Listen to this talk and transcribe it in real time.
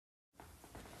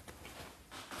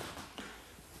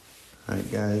Alright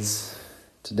guys,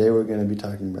 today we're going to be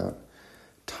talking about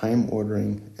time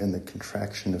ordering and the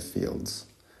contraction of fields.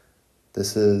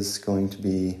 This is going to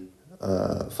be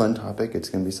a fun topic. It's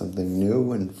going to be something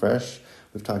new and fresh.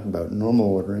 We've talked about normal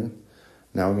ordering.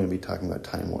 Now we're going to be talking about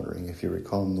time ordering. If you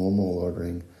recall, normal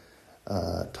ordering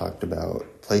talked about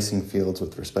placing fields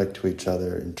with respect to each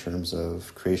other in terms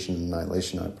of creation and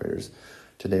annihilation operators.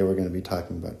 Today we're going to be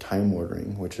talking about time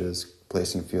ordering, which is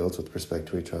placing fields with respect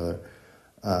to each other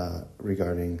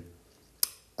regarding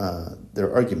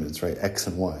their arguments, right? X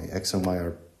and Y. X and Y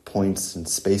are points in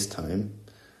space-time.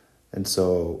 And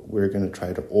so we're going to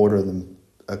try to order them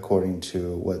according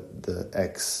to what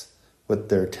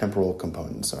their temporal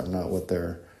components are, not what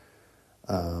their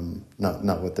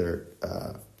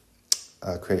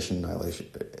creation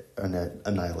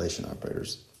annihilation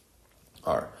operators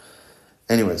are.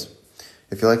 Anyways,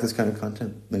 if you like this kind of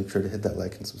content, make sure to hit that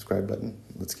like and subscribe button.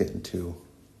 Let's get into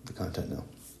the content now.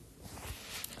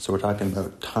 So we're talking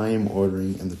about time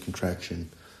ordering and the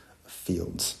contraction of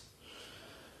fields.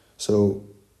 So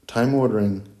time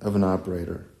ordering of an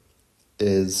operator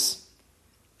is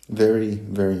very,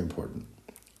 very important.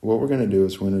 What we're going to do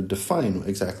is we're going to define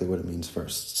exactly what it means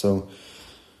first. So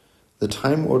the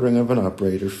time ordering of an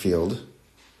operator field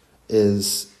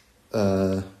is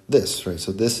this, right?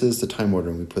 So this is the time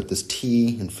ordering. We put this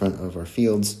T in front of our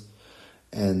fields,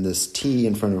 and this T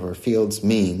in front of our fields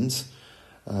means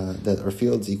that our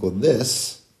fields equal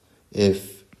this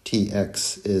if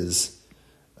Tx is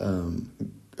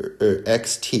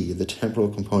xt, the temporal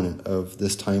component of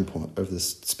this time point, of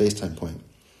this space-time point,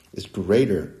 is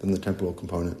greater than the temporal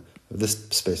component of this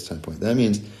space-time point. That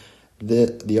means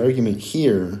that the argument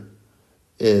here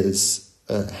is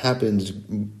happens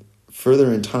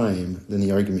further in time than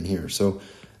the argument here. So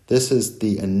this is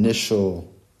the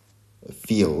initial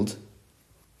field,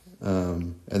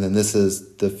 and then this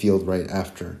is the field right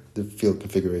after, the field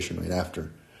configuration right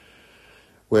after.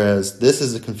 Whereas this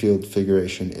is a field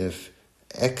configuration if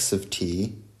x of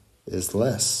t is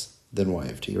less than y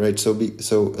of t, right?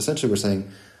 So essentially we're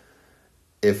saying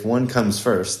if one comes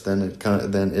first, then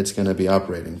it's going to be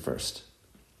operating first.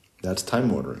 That's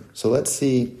time ordering. So let's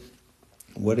see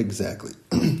what exactly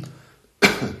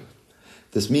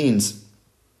this means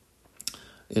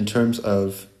in terms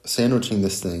of sandwiching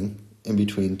this thing in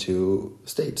between two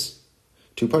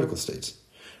particle states.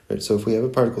 Right? So if we have a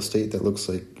particle state that looks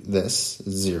like this,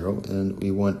 0, and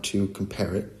we want to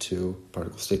compare it to a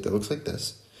particle state that looks like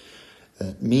this,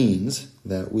 that means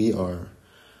that we are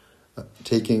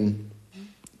taking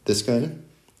this guy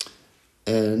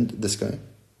and this guy.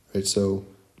 Right? So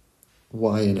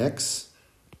y and x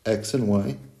and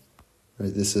y.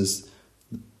 Right? This is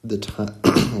the time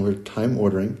we're time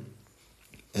ordering,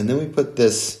 and then we put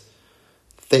this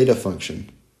theta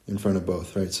function in front of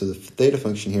both, right? So the theta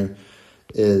function here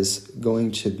is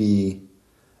going to be,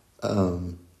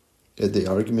 the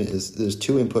argument is, there's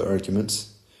two input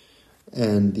arguments,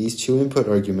 and these two input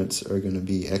arguments are going to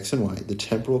be x and y, the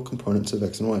temporal components of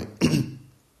x and y.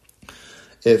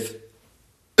 If,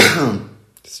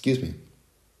 excuse me,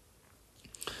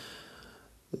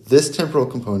 this temporal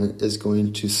component is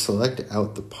going to select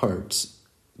out the parts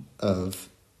of,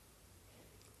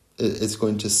 it's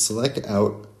going to select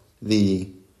out the,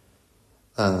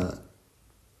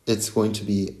 it's going to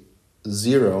be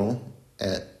 0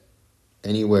 at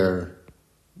anywhere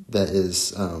that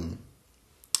is,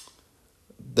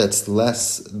 that's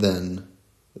less than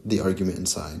the argument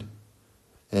inside,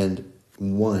 and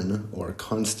 1 or a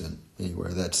constant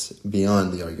anywhere that's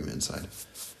beyond the argument inside,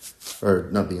 or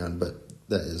not beyond, but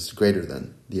that is greater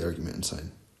than the argument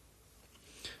inside.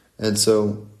 And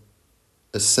so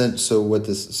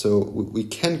we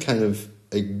can kind of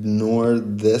ignore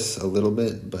this a little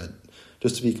bit, but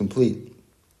just to be complete,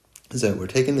 is that we're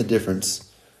taking the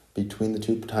difference between the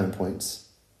two time points,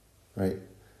 right?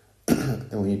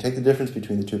 And when you take the difference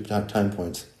between the two time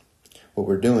points, what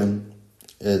we're doing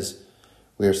is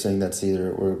we are saying that's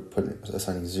either we're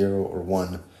assigning 0 or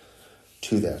 1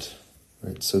 to that,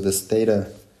 right? So this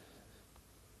theta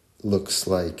looks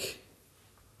like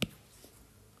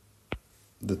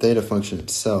the theta function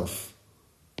itself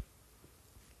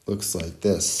looks like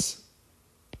this.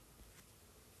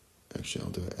 Actually,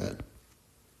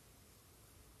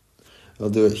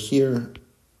 I'll do it here.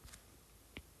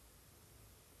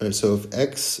 All right, so if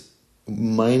x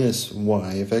minus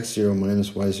y, if x0 minus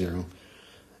y0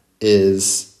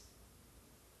 is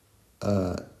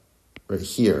right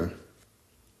here,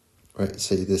 right?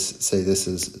 Say this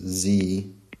is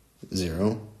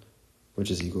z0,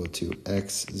 which is equal to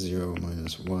x0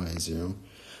 minus y0.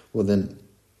 Well, then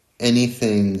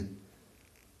anything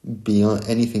beyond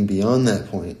that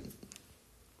point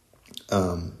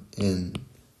in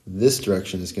this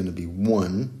direction is going to be 1.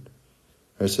 All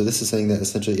right, so this is saying that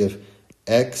essentially if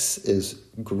x is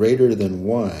greater than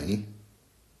y,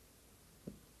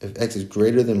 then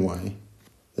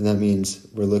that means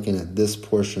we're looking at this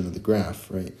portion of the graph,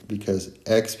 right? Because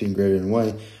x being greater than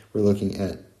y, we're looking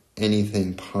at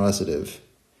anything positive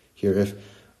here. If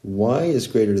y is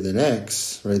greater than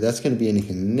x, right, that's going to be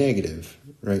anything negative,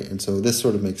 right? And so this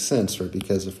sort of makes sense, right?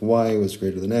 Because if y was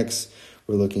greater than x,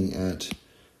 we're looking at,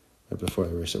 right before I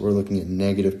erase it, we're looking at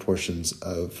negative portions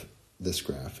of this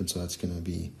graph, and so that's going to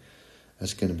be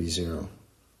 0.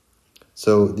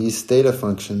 So these theta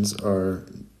functions are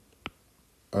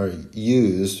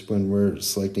used when we're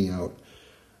selecting out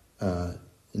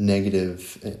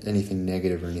anything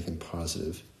negative or anything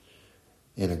positive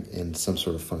in some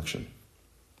sort of function.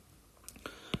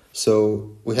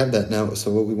 So we have that now.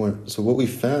 So what we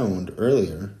found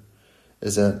earlier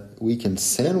is that we can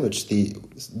sandwich the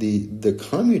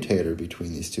commutator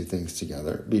between these two things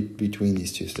together, between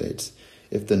these two states,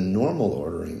 if the normal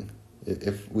ordering,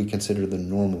 if we consider the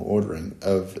normal ordering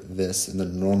of this and the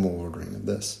normal ordering of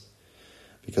this.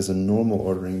 Because a normal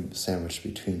ordering sandwiched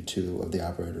between two of the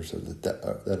operators that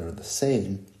are the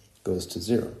same goes to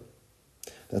 0.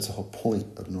 That's the whole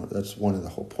point that's one of the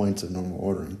whole points of normal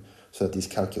ordering, so that these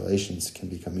calculations can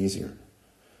become easier,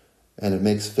 and it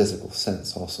makes physical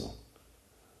sense also.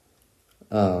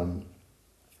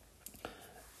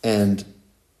 And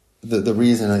the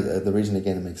reason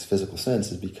again it makes physical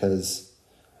sense is because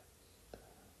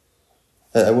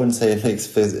I wouldn't say it makes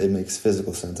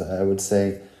physical sense. I would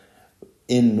say,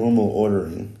 in normal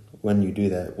ordering, when you do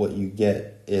that, what you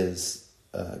get is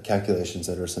calculations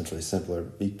that are essentially simpler,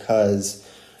 because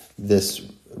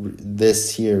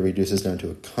this here reduces down to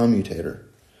a commutator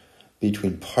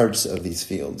between parts of these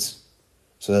fields.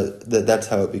 So that's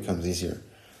how it becomes easier.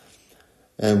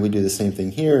 And we do the same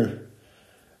thing here,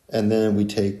 and then we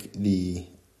take the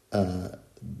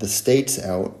states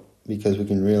out, because we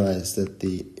can realize that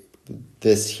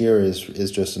this here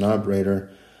is just an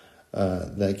operator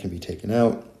that can be taken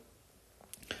out,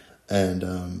 and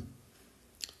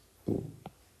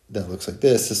that looks like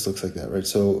this looks like that, right?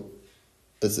 So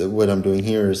what I'm doing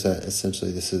here is that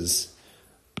essentially this is,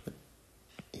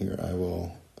 here I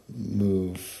will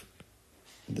move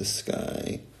this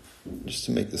guy just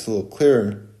to make this a little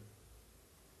clearer.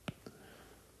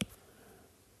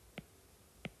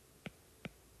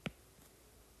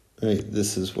 Right,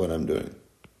 this is what I'm doing.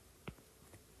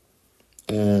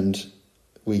 And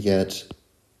we get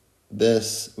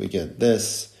this,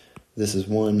 this is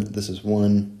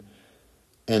 1,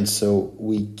 and so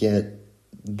we get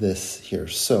this here.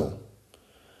 So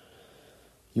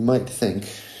you might think,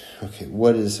 okay,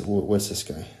 what's this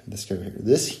guy? This guy right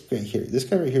here. This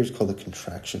guy right here is called the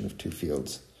contraction of two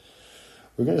fields.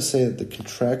 We're going to say that the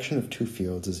contraction of two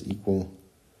fields is equal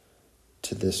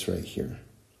to this right here.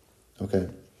 Okay.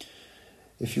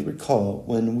 If you recall,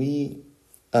 when we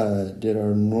did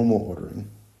our normal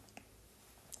ordering,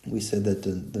 we said that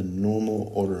the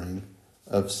normal ordering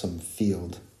of some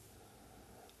field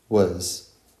was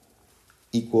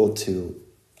equal to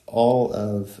all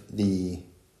of the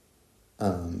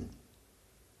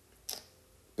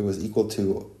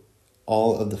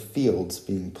fields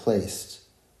being placed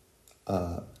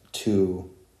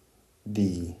to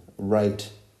the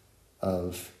right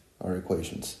of our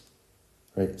equations,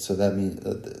 right? So that means,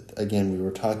 again, we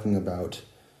were talking about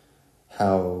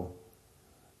how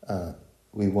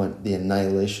we want the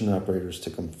annihilation operators to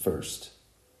come first,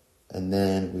 and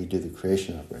then we do the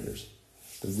creation operators.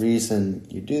 The reason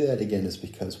you do that, again, is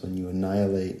because when you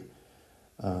annihilate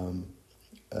when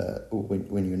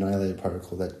you annihilate a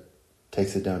particle, that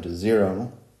takes it down to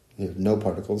 0. You have no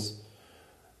particles,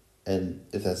 and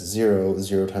if that's 0,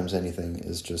 0 times anything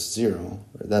is just 0.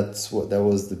 That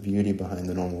was the beauty behind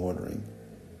the normal ordering.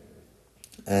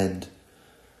 And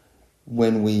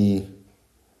when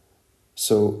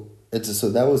so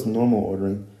that was normal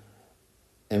ordering,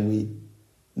 and we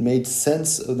made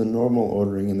sense of the normal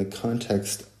ordering in the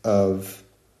context of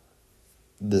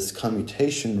this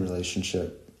commutation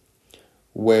relationship,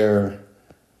 where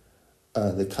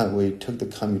we took the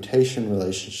commutation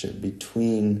relationship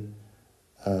between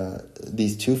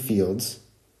these two fields,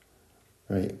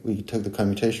 right? We took the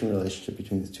commutation relationship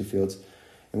between these two fields,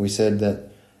 and we said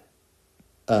that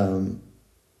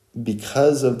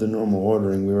because of the normal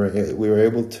ordering, we were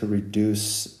able to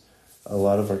reduce a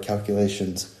lot of our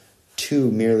calculations to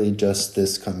merely just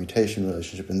this commutation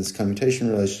relationship. And this commutation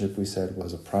relationship, we said,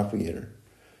 was a propagator.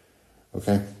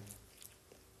 Okay?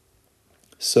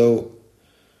 So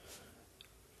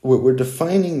we're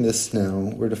defining this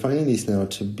now. We're defining these now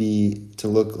to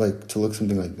look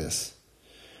something like this.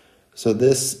 So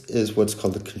this is what's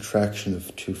called the contraction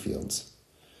of two fields.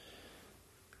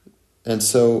 And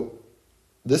so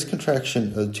this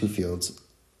contraction of two fields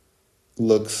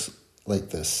looks like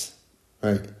this,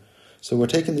 right? So we're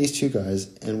taking these two guys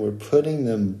and we're putting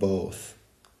them both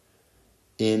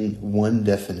in one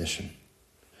definition.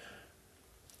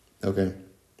 Okay?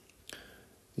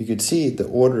 You can see the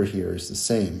order here is the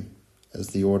same as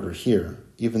the order here,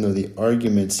 even though the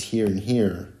arguments here and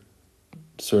here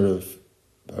sort of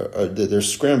they're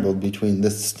scrambled between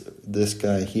this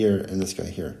guy here and this guy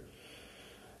here.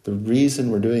 The reason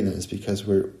we're doing that is because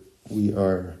we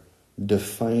are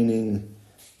defining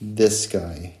this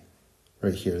guy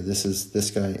right here. This is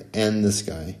this guy and this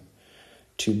guy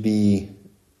to be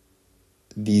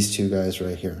these two guys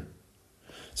right here.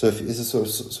 So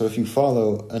if you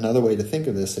follow, another way to think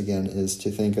of this again is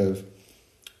to think of,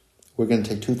 we're going to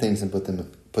take two things and put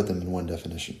them in one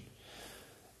definition.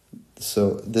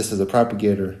 So this is a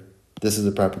propagator, this is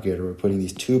a propagator. We're putting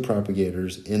these two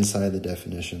propagators inside the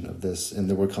definition of this, and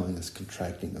then we're calling this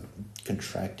contracting the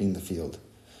field.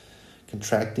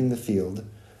 Contracting the field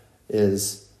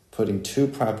is putting two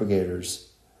propagators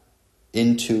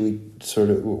into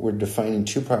we're defining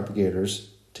two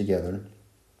propagators together,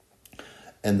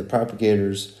 and the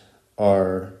propagators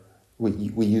are,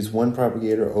 we use one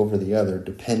propagator over the other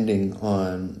depending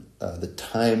on the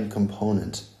time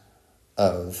component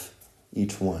of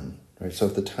each one, right? So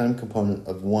if the time component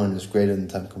of one is greater than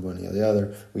the time component of the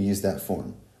other, we use that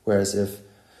form. Whereas if,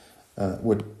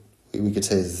 what we could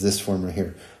say is this form right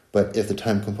here, but if the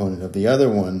time component of the other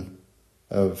one,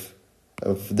 of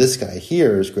this guy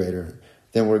here is greater,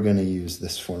 then we're going to use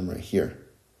this form right here,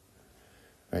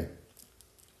 right?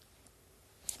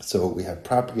 So we have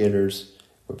propagators,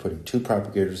 we're putting two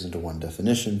propagators into one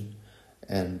definition,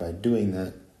 and by doing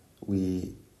that,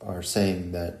 we are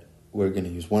saying that we're going to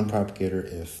use one propagator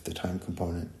if the time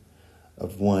component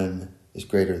of one is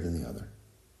greater than the other.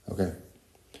 Okay?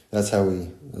 That's how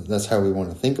we want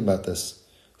to think about this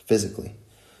physically.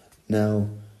 Now,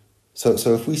 so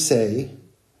if we say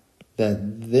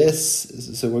that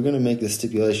this, so we're going to make this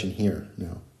stipulation here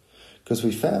now, because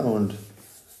we found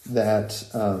that,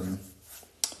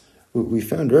 we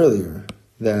found earlier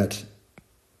that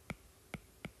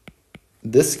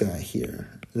this guy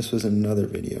here, this was another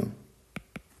video.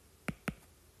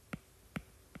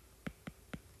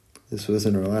 This was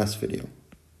in our last video.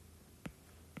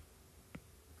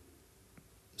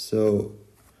 So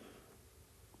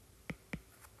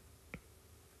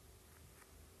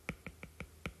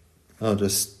we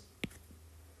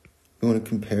want to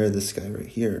compare this guy right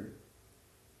here.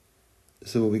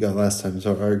 This is what we got last time.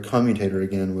 So our commutator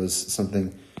again was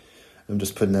something, I'm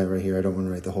just putting that right here. I don't want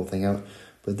to write the whole thing out.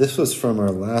 But this was from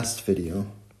our last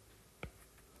video.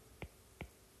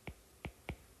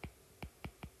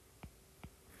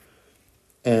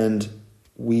 And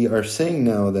we are saying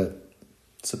now that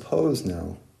suppose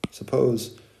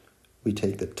we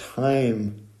take the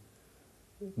time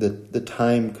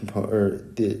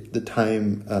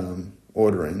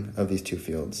ordering of these two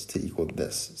fields to equal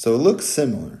this. So it looks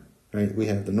similar, right? We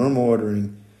have the normal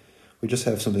ordering, we just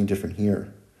have something different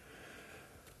here.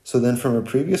 So then from a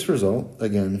previous result,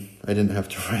 again, I didn't have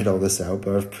to write all this out,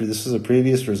 but this is a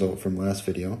previous result from last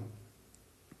video.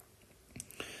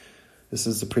 This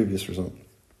is the previous result.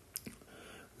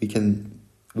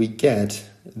 We get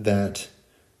that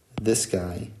this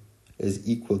guy is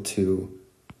equal to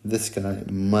this guy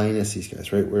minus these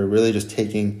guys, right? We're really just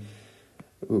taking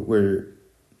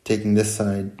this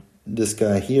side, this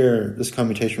guy here, this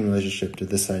commutation relationship to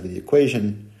this side of the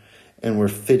equation, and we're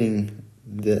fitting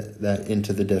that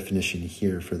into the definition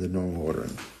here for the normal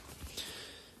ordering.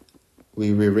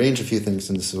 We rearrange a few things,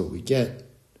 and this is what we get.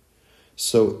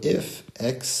 So if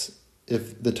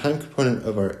the time component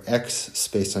of our x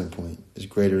spacetime point is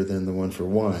greater than the one for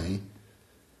y,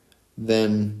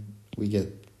 then we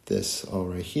get this all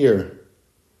right here,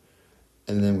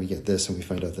 and then we get this, and we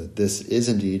find out that this is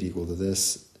indeed equal to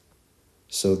this.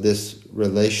 So this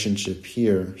relationship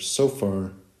here so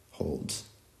far holds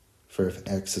for if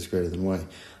x is greater than y.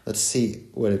 Let's see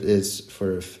what it is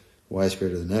for if y is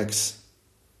greater than x,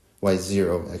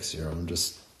 y0,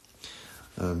 x0.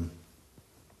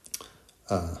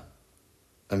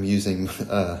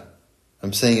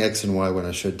 I'm saying x and y when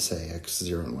I should say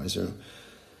x0 and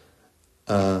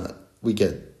y0. We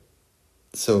get,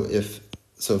 so if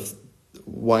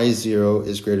y0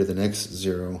 is greater than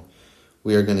x0,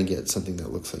 we are going to get something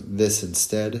that looks like this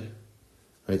instead,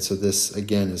 right? So this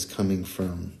again is coming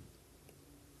from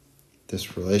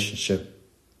this relationship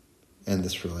and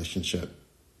this relationship.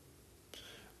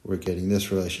 We're getting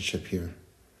this relationship here.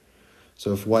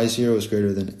 So if y0 is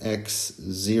greater than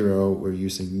x0, we're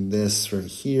using this right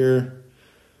here.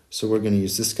 So we're going to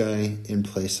use this guy in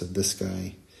place of this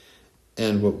guy.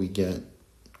 And what we get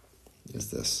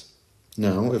is this.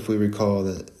 Now, if we recall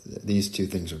that these two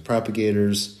things are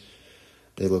propagators,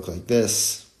 they look like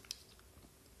this.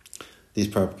 These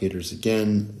propagators,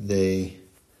 again, they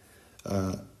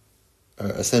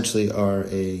essentially are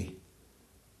a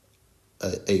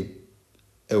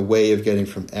way of getting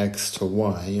from x to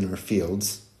y in our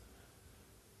fields.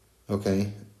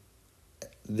 Okay,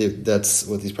 that's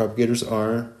what these propagators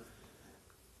are.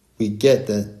 We get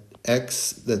that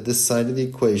that this side of the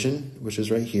equation, which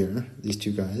is right here, these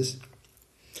two guys,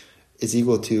 is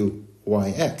equal to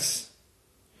yx.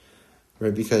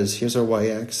 Right, because here's our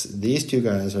yx. These two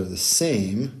guys are the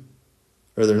same,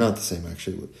 or they're not the same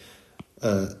actually.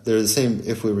 They're the same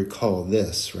if we recall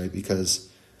this, right? Because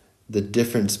the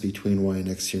difference between y and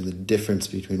x here and the difference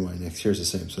between y and x here is the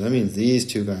same. So that means these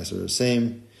two guys are the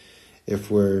same.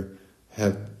 If we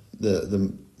have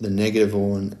the negative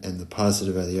one and the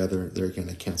positive of the other, they're going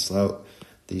to cancel out.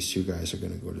 These two guys are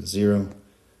going to go to 0.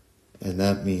 And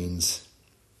that means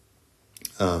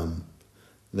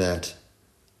that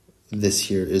this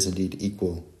here is indeed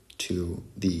equal to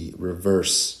the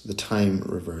reverse, the time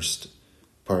reversed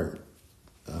part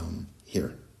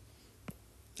here.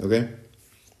 Okay?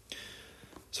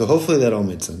 So hopefully that all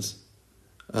made sense.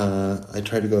 I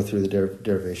tried to go through the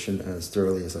derivation as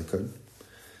thoroughly as I could.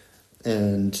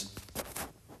 And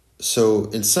so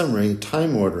in summary,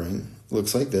 time ordering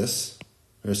looks like this.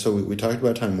 So we talked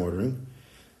about time ordering.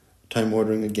 Time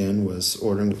ordering, again, was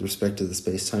ordering with respect to the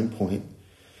space-time point.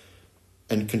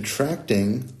 And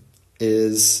contracting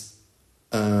is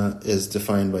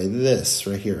defined by this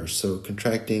right here. So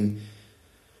contracting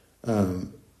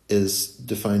is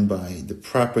defined by the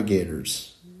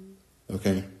propagators.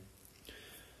 Okay.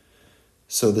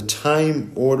 So the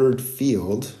time ordered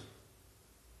field.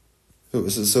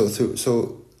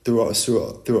 So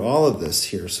through all of this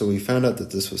here. So we found out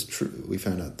that this was true. We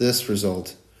found out this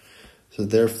result. So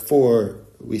therefore,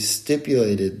 we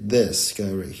stipulated this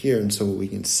guy right here. And so what we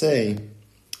can say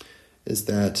is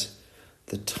that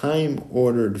the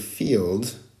time-ordered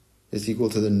field is equal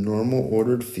to the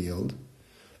normal-ordered field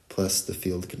plus the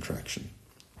field contraction.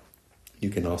 You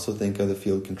can also think of the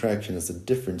field contraction as the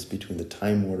difference between the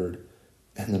time-ordered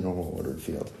and the normal-ordered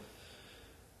field.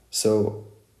 So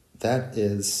that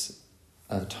is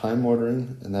time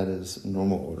ordering, and that is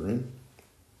normal ordering.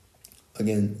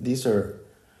 Again, this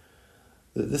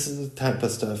is the type of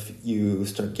stuff you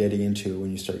start getting into when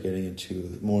you start getting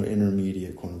into more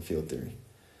intermediate quantum field theory.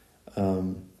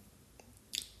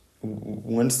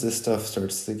 Once this stuff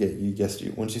starts to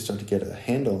once you start to get a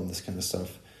handle on this kind of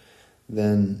stuff,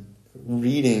 then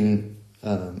reading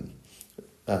quantum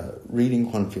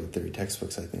field theory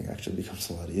textbooks, I think, actually becomes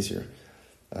a lot easier.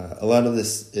 A lot of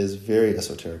this is very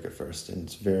esoteric at first, and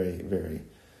it's very, very,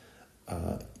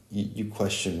 you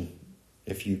question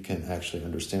if you can actually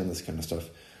understand this kind of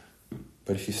stuff.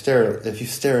 But if you stare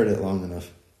at it long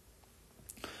enough,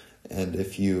 and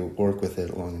if you work with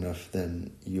it long enough,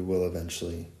 then you will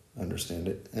eventually understand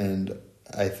it. And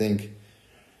I think,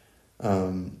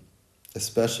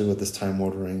 especially with this time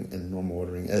ordering and normal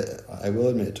ordering, I will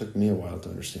admit it took me a while to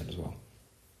understand as well.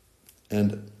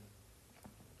 And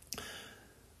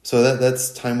so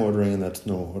that's time ordering and that's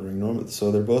normal ordering.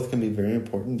 So they're both going to be very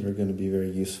important. They're going to be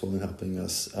very useful in helping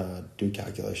us do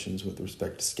calculations with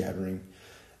respect to scattering,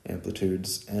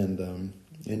 amplitudes, and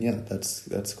yeah,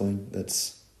 that's going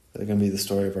to be the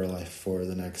story of our life for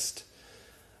the next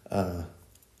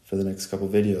couple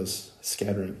videos,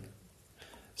 scattering.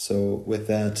 So with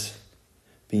that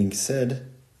being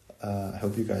said, I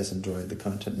hope you guys enjoyed the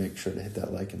content. Make sure to hit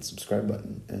that like and subscribe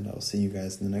button, and I'll see you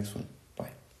guys in the next one.